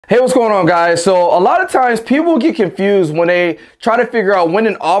Hey, what's going on, guys? So a lot of times people get confused when they try to figure out when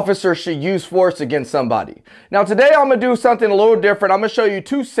an officer should use force against somebody. Now today I'm gonna do something a little different. I'm gonna show you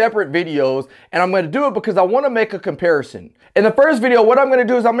two separate videos, and I'm gonna do it because I want to make a comparison. In the first video, what I'm gonna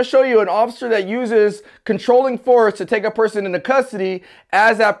do is I'm gonna show you an officer that uses controlling force to take a person into custody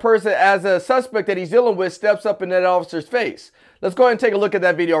as a suspect that he's dealing with steps up in that officer's face. Let's go ahead and take a look at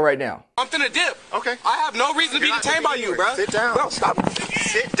that video right now. I'm finna dip. Okay. I have no reason to be detained by you, bro. Sit down. Bro, stop.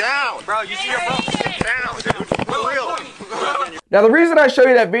 Sit down. Bro, you see your bro. Sit down, dude. For real. Now, the reason I show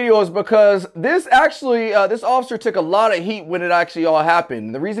you that video is because this officer took a lot of heat when it actually all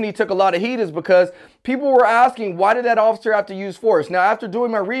happened. The reason he took a lot of heat is because people were asking, why did that officer have to use force? Now, after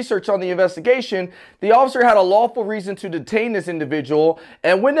doing my research on the investigation, the officer had a lawful reason to detain this individual.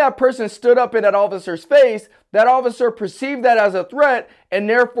 And when that person stood up in that officer's face, that officer perceived that as a threat, and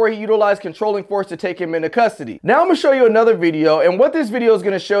therefore he utilized controlling force to take him into custody. Now I'm gonna show you another video, and what this video is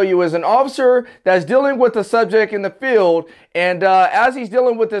gonna show you is an officer that's dealing with a subject in the field, and as he's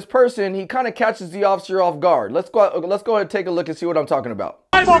dealing with this person, he kind of catches the officer off guard. Let's go ahead and take a look and see what I'm talking about.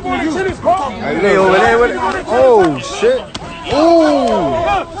 Hey, over there with it. Oh, shit.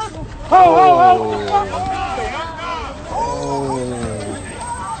 Oh,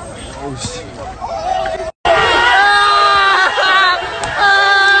 shit.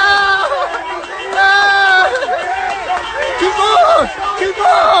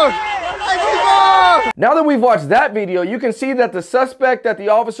 Now that we've watched that video, you can see that the suspect that the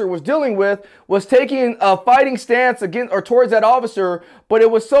officer was dealing with was taking a fighting stance against or towards that officer, but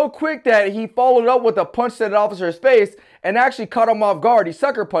it was so quick that he followed up with a punch to that officer's face and actually caught him off guard. He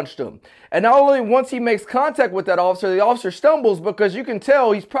sucker punched him. And not only once he makes contact with that officer, the officer stumbles because you can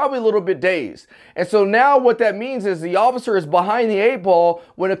tell he's probably a little bit dazed. And so now what that means is the officer is behind the eight ball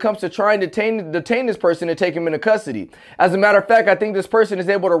when it comes to trying to detain this person and take him into custody. As a matter of fact, I think this person is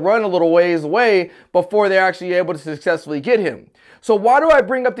able to run a little ways away before they're actually able to successfully get him. So why do I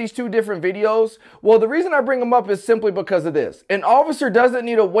bring up these two different videos? Well, the reason I bring them up is simply because of this. An officer doesn't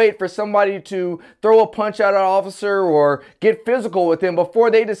need to wait for somebody to throw a punch at an officer or get physical with him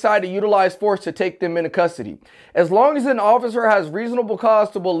before they decide to utilize force to take them into custody. As long as an officer has reasonable cause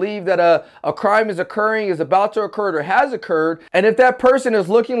to believe that a crime is occurring, is about to occur, or has occurred, and if that person is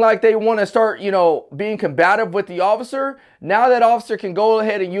looking like they want to start, being combative with the officer, now that officer can go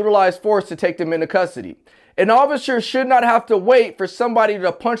ahead and utilize force to take them into custody. An officer should not have to wait for somebody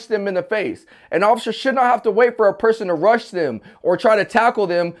to punch them in the face. An officer should not have to wait for a person to rush them or try to tackle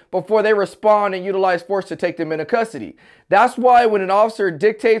them before they respond and utilize force to take them into custody. That's why when an officer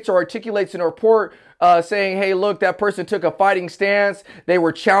dictates or articulates in a report saying, hey, look, that person took a fighting stance, they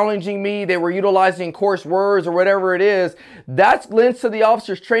were challenging me, they were utilizing coarse words or whatever it is, that lends to the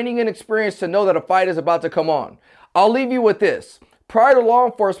officer's training and experience to know that a fight is about to come on. I'll leave you with this. Prior to law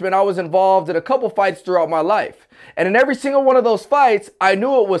enforcement, I was involved in a couple fights throughout my life. And in every single one of those fights, I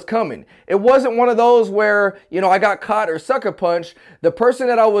knew it was coming. It wasn't one of those where, I got caught or sucker punched. The person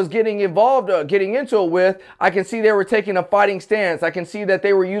that I was getting into it with, I can see they were taking a fighting stance. I can see that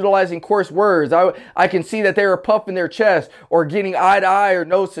they were utilizing coarse words. I can see that they were puffing their chest or getting eye to eye or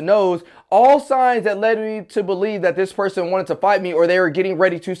nose to nose. All signs that led me to believe that this person wanted to fight me or they were getting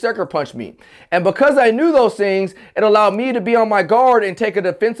ready to sucker punch me. And because I knew those things, it allowed me to be on my guard and take a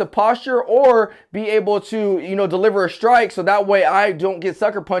defensive posture or be able to, deliver a strike so that way I don't get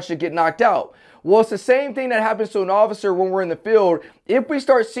sucker punched and get knocked out. Well, it's the same thing that happens to an officer when we're in the field. If we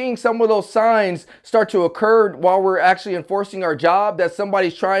start seeing some of those signs start to occur while we're actually enforcing our job, that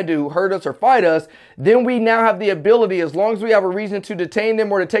somebody's trying to hurt us or fight us, then we now have the ability, as long as we have a reason to detain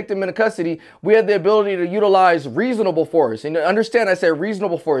them or to take them into custody, we have the ability to utilize reasonable force. And understand, I say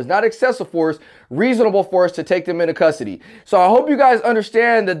reasonable force, not excessive force, reasonable force to take them into custody. So I hope you guys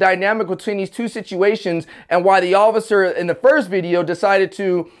understand the dynamic between these two situations and why the officer in the first video decided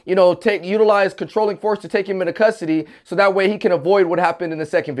to, utilize controlling force to take him into custody so that way he can avoid what happened in the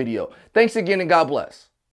second video. Thanks again and God bless.